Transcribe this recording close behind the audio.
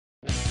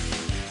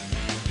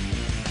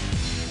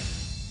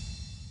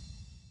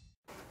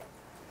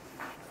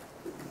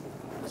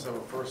So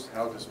first,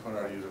 how disappointed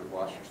are you to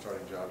watch your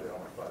starting job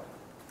down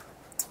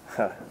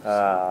with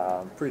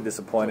 5? I'm pretty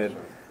disappointed.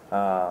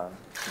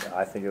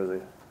 I think it was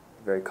a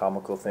very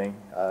comical thing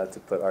to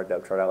put our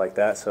depth chart out like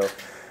that. So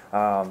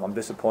I'm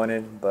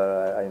disappointed,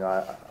 but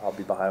I'll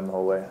be behind him the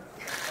whole way.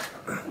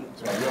 So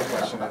my real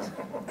question is,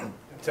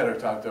 Tedder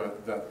talked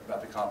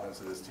about the confidence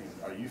of this team.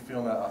 Are you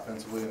feeling that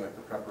offensively, like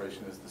the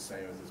preparation is the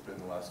same as it's been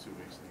the last 2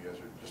 weeks, and you guys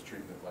are just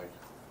treating it like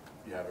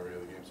you have every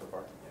other game so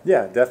far?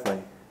 Yeah,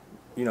 definitely.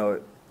 You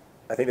know,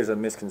 I think there's a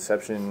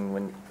misconception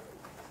when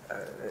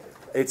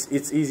it's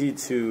easy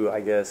to,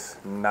 I guess,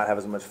 not have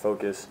as much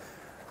focus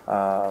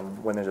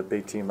when there's a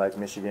big team like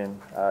Michigan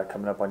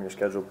coming up on your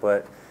schedule.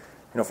 But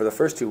you know, for the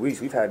first 2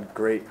 weeks, we've had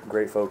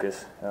great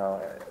focus.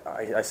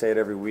 I say it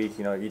every week.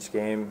 You know, each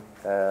game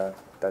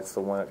that's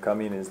the one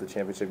coming is the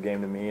championship game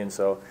to me, and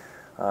so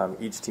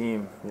each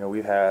team, you know,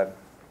 we've had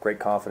great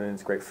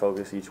confidence, great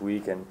focus each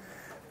week, and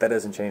that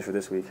doesn't change for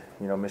this week.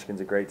 You know,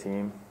 Michigan's a great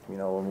team. You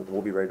know,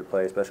 we'll be ready to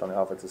play, especially on the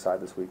offensive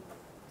side this week.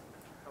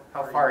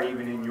 How far,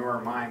 even in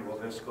your mind, will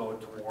this go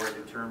toward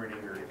determining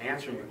or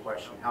answering the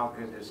question how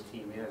good this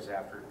team is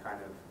after kind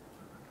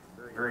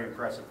of very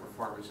impressive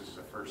performances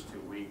the first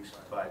 2 weeks,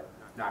 but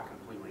not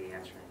completely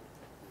answering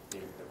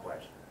the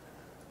question?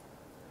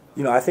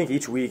 You know, I think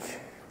each week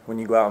when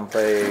you go out and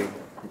play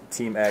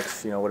Team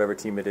X, you know, whatever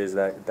team it is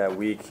that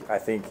week, I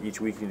think each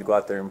week you need to go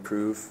out there and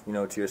prove, you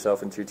know, to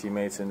yourself and to your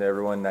teammates and to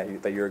everyone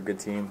that you're a good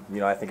team.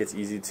 You know, I think it's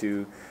easy to,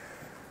 you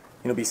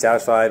know, be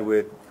satisfied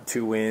with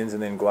 2 wins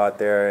and then go out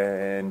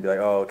there and be like,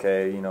 oh,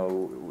 okay, you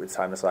know, it's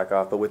time to slack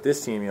off. But with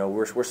this team, you know,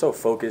 we're so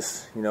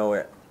focused, you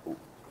know,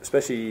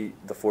 especially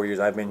the 4 years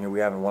I've been here, we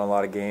haven't won a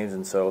lot of games,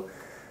 and so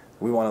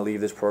we want to leave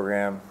this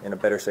program in a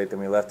better state than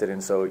we left it.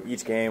 And so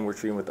each game we're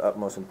treating with the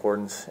utmost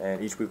importance,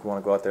 and each week we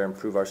want to go out there and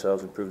prove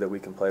ourselves and prove that we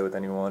can play with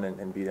anyone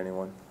and beat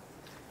anyone.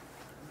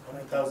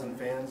 100,000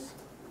 fans,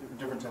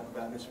 different type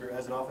of atmosphere.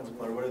 As an offensive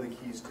player, what are the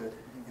keys to,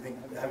 you think,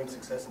 having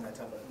success in that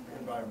type of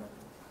environment?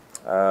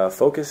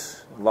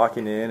 Focus,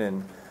 locking in,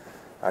 and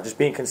just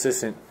being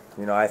consistent.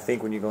 You know, I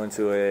think when you go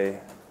into a,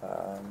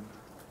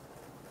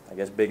 I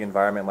guess, big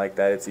environment like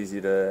that, it's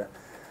easy to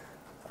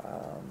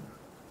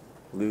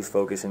lose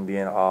focus and be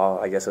in awe,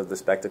 I guess, of the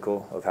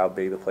spectacle of how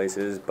big the place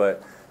is.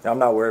 But you know, I'm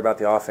not worried about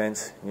the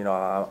offense. You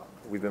know,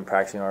 we've been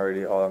practicing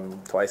already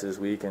twice this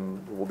week,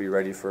 and we'll be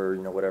ready for,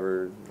 you know,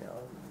 whatever, you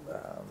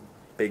know,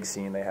 big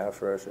scene they have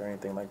for us or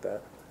anything like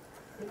that.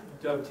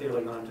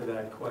 Dovetailing onto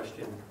that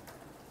question,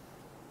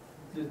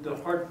 the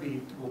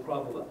heartbeat will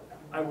probably,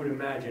 I would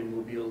imagine,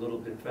 will be a little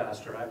bit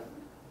faster.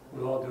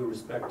 With all due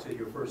respect to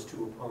your first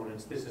 2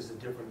 opponents, this is a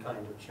different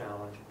kind of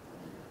challenge.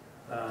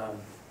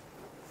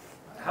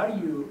 How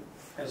do you,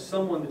 as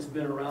someone that's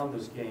been around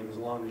this game as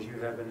long as you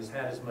have and has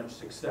had as much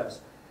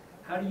success,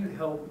 how do you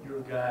help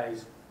your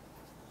guys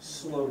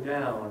slow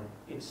down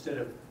instead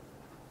of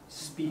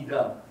speed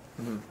up?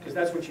 Because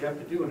that's what you have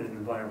to do in an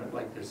environment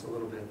like this a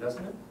little bit,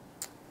 doesn't it?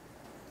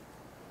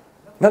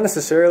 Not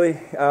necessarily.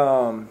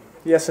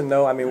 Yes and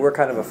no. I mean, we're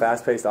kind of a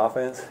fast-paced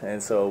offense,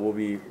 and so we'll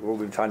be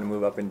trying to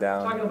move up and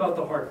down. I'm talking about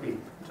the heartbeat.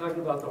 I'm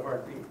talking about the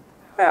heartbeat.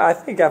 I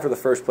think after the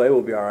first play,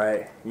 we'll be all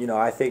right. You know,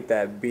 I think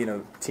that being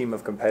a team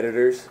of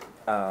competitors,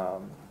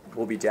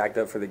 we'll be jacked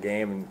up for the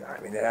game. And, I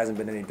mean, it hasn't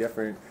been any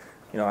different.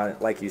 You know,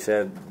 like you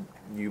said,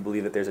 you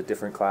believe that there's a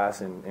different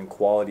class and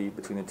quality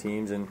between the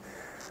teams. And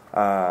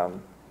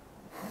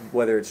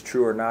whether it's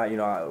true or not, you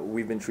know,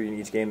 we've been treating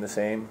each game the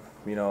same.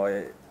 You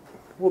know,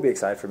 we'll be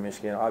excited for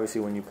Michigan. Obviously,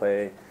 when you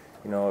play,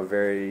 you know, a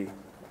very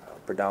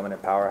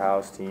predominant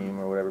powerhouse team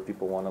or whatever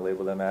people want to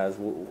label them as,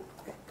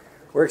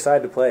 we're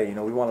excited to play. You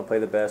know, we want to play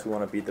the best. We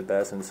want to beat the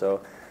best. And so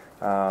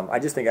I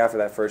just think after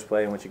that first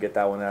play, and once you get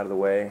that one out of the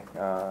way,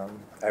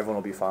 everyone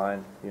will be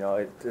fine. You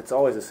know, it's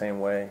always the same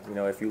way. You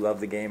know, if you love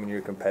the game and you're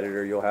a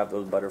competitor, you'll have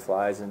those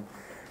butterflies. And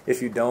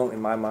if you don't,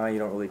 in my mind, you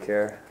don't really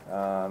care.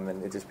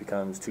 And it just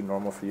becomes too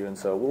normal for you. And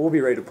so we'll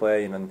be ready to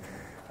play, and then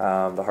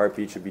the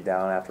heartbeat should be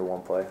down after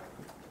one play.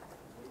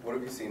 What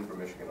have you seen from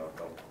Michigan on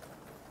film?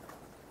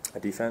 A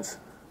defense.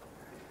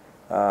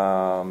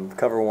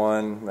 Cover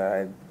one.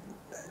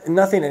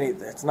 Nothing.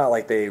 It's not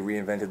like they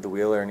reinvented the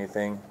wheel or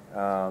anything.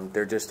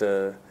 They're just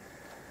a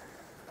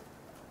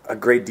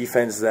great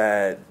defense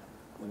that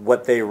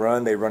what they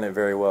run it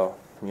very well.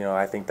 You know,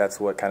 I think that's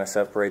what kind of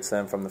separates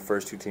them from the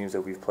first 2 teams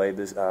that we've played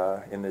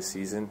in this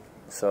season.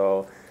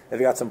 So they've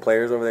got some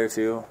players over there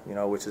too, you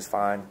know, which is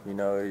fine. You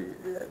know,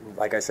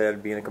 like I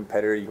said, being a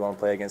competitor, you want to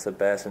play against the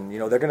best, and you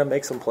know they're going to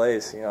make some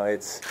plays. You know,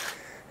 it's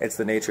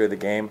the nature of the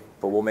game,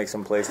 but we'll make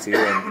some plays too.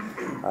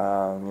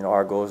 And you know,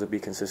 our goal is to be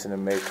consistent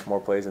and make more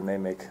plays than they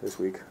make this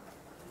week.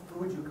 Who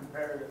would you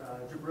compare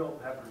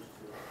Jabril Peppers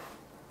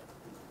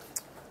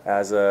to?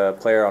 As a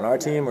player on our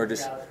team, or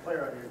just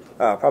player on your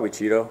team? Probably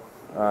Cheeto.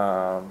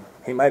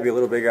 He might be a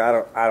little bigger.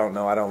 I don't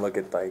know. I don't look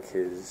at like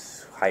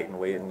his height and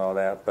weight and all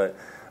that, but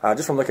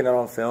just from looking at it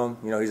on film,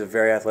 you know, he's a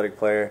very athletic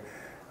player.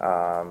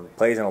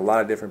 Plays in a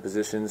lot of different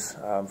positions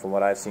from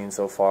what I've seen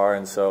so far,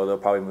 and so they'll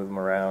probably move him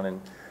around.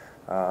 And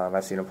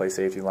I've seen him play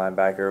safety,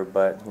 linebacker,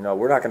 but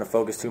we're not going to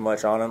focus too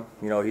much on him.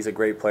 He's a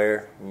great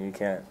player. You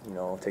can't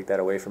take that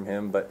away from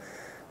him. But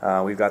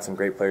we've got some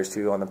great players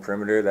too on the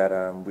perimeter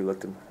that we look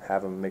to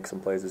have him make some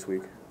plays this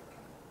week.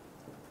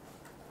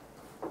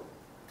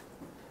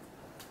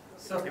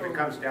 If it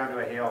comes down to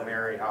a Hail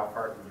Mary, how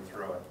far can you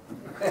throw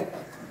it?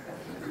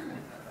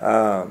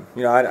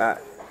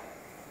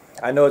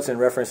 I know it's in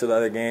reference to the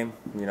other game.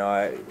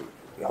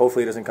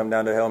 Hopefully it doesn't come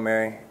down to Hail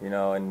Mary.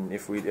 And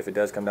if it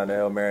does come down to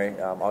Hail Mary,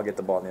 I'll get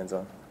the ball in the end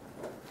zone.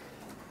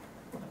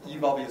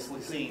 You've obviously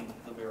seen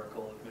the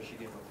miracle at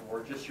Michigan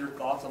before. Just your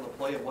thoughts on the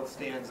play and what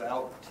stands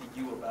out to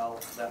you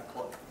about that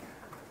play?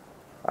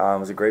 It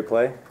was a great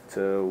play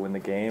to win the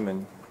game,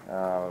 and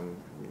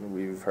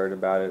we've heard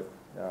about it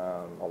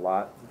a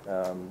lot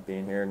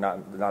being here.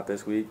 Not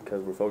this week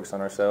because we're focused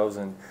on ourselves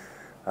and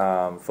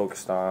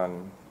focused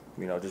on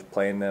just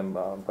playing them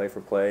play for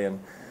play, and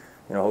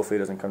hopefully it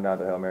doesn't come down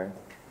to Hail Mary.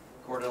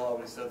 Cordell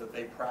always said that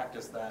they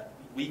practice that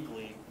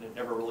weekly, and it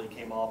never really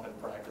came off in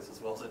practice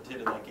as well as it did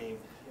in that game.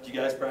 Do you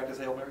guys practice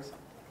Hail Marys?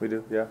 We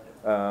do, yeah,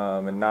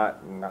 and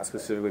not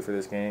specifically for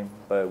this game,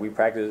 but we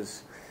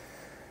practice.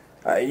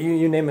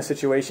 You name a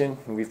situation,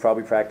 we've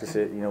probably practiced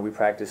it. We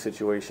practice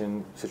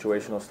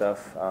situational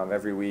stuff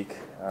every week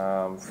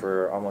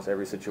for almost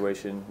every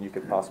situation you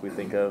could possibly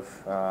think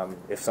of.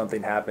 If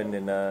something happened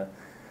in a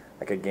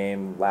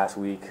game last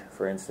week,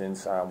 for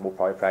instance, we'll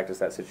probably practice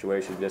that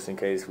situation just in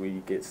case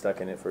we get stuck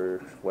in it for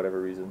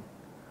whatever reason.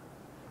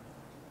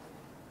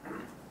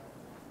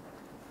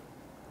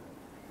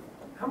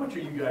 How much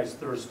are you guys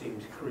thirsting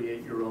to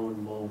create your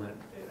own moment?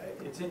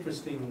 It's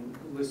interesting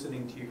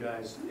listening to you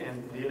guys,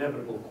 and the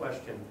inevitable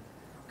question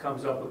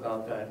comes up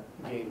about that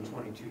game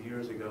 22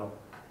 years ago.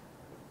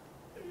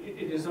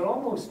 Is it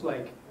almost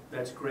like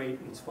that's great,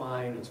 it's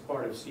fine, it's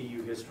part of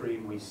CU history,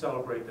 and we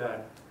celebrate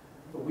that,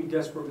 but we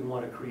desperately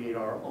want to create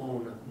our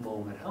own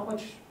moment? How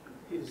much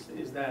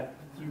is that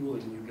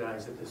fueling you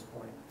guys at this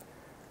point?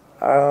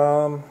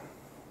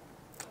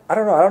 I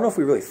don't know. I don't know if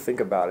we really think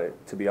about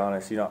it, to be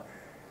honest.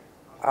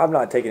 I'm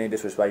not taking any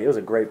disrespect. It was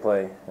a great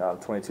play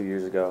 22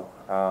 years ago,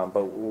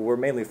 but we're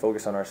mainly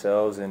focused on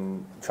ourselves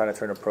and trying to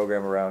turn a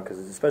program around, because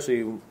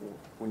especially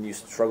when you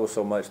struggle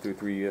so much through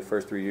the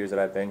first 3 years that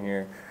I've been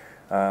here,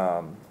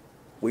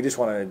 we just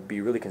want to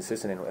be really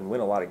consistent and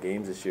win a lot of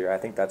games this year. I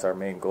think that's our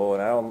main goal,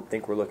 and I don't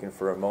think we're looking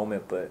for a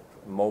moment, but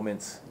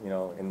moments,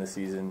 in the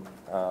season,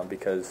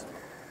 because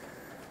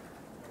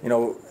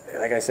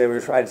like I said,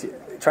 we're trying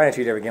to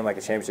treat every game like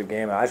a championship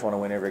game. And I just want to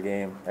win every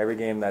game. Every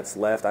game that's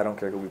left, I don't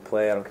care who we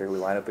play. I don't care who we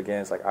line up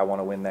against. Like, I want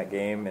to win that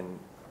game, and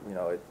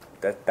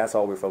that's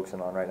all we're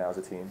focusing on right now as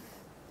a team.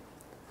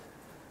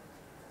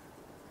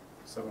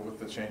 So with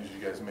the changes you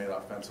guys made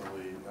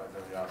offensively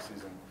during the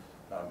offseason,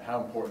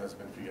 how important has it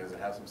been for you guys to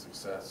have some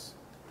success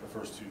the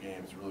first two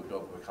games to really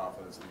build the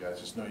confidence that you guys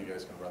just know you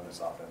guys can run this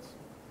offense?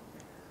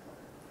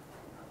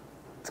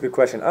 It's a good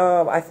question.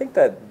 I think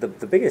that the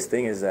biggest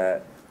thing is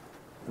that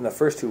in the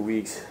first 2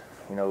 weeks,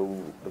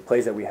 the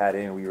plays that we had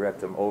in, we repped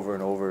them over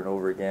and over and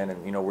over again,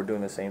 and we're doing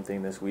the same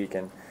thing this week.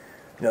 And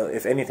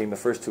if anything, the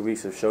first 2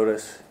 weeks have showed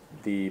us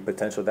the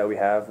potential that we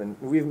have, and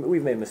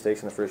we've made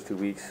mistakes in the first 2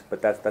 weeks,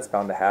 but that's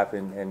bound to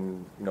happen,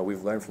 and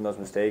we've learned from those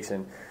mistakes,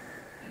 and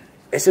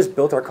it's just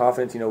built our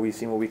confidence. We've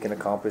seen what we can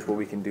accomplish, what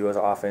we can do as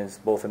offense,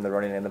 both in the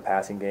running and the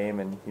passing game,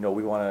 and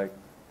we want to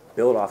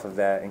build off of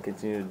that and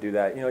continue to do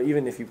that.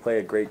 Even if you play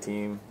a great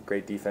team,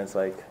 great defense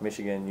like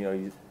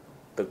Michigan,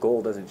 the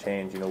goal doesn't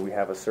change. We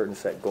have a certain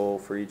set goal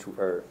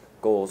for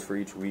goals for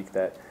each week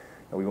that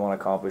we want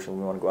to accomplish, and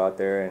we want to go out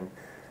there and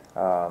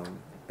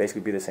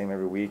basically be the same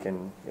every week,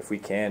 and if we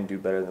can, do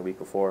better than the week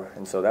before.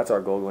 And so that's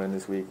our goal going in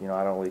this week.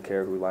 I don't really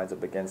care who lines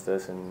up against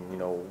us and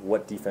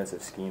what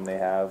defensive scheme they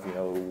have.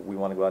 We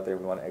want to go out there,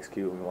 we want to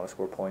execute, we want to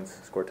score points,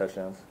 score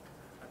touchdowns.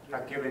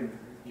 Given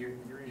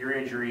your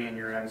injury and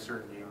your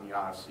uncertainty in the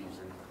off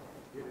season,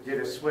 did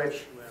a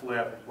switch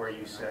flip where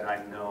you said,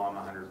 "I know I'm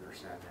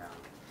 100% now"?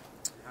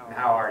 And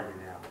how are you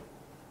now?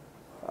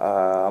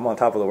 I'm on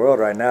top of the world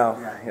right now.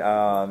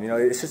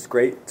 It's just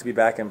great to be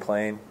back and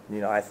playing.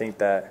 I think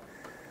that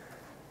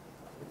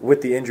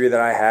with the injury that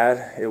I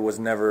had, it was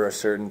never a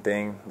certain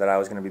thing that I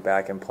was going to be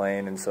back and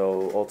playing, and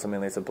so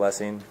ultimately it's a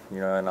blessing.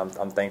 And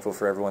I'm thankful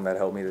for everyone that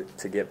helped me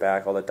to get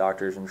back, all the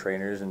doctors and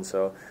trainers, and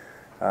so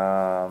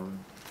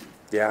I'm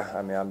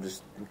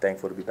just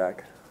thankful to be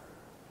back.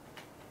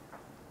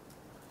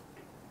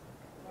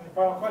 Any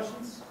final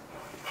questions?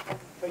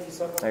 Thank you,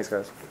 Sefo. Thanks,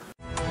 guys.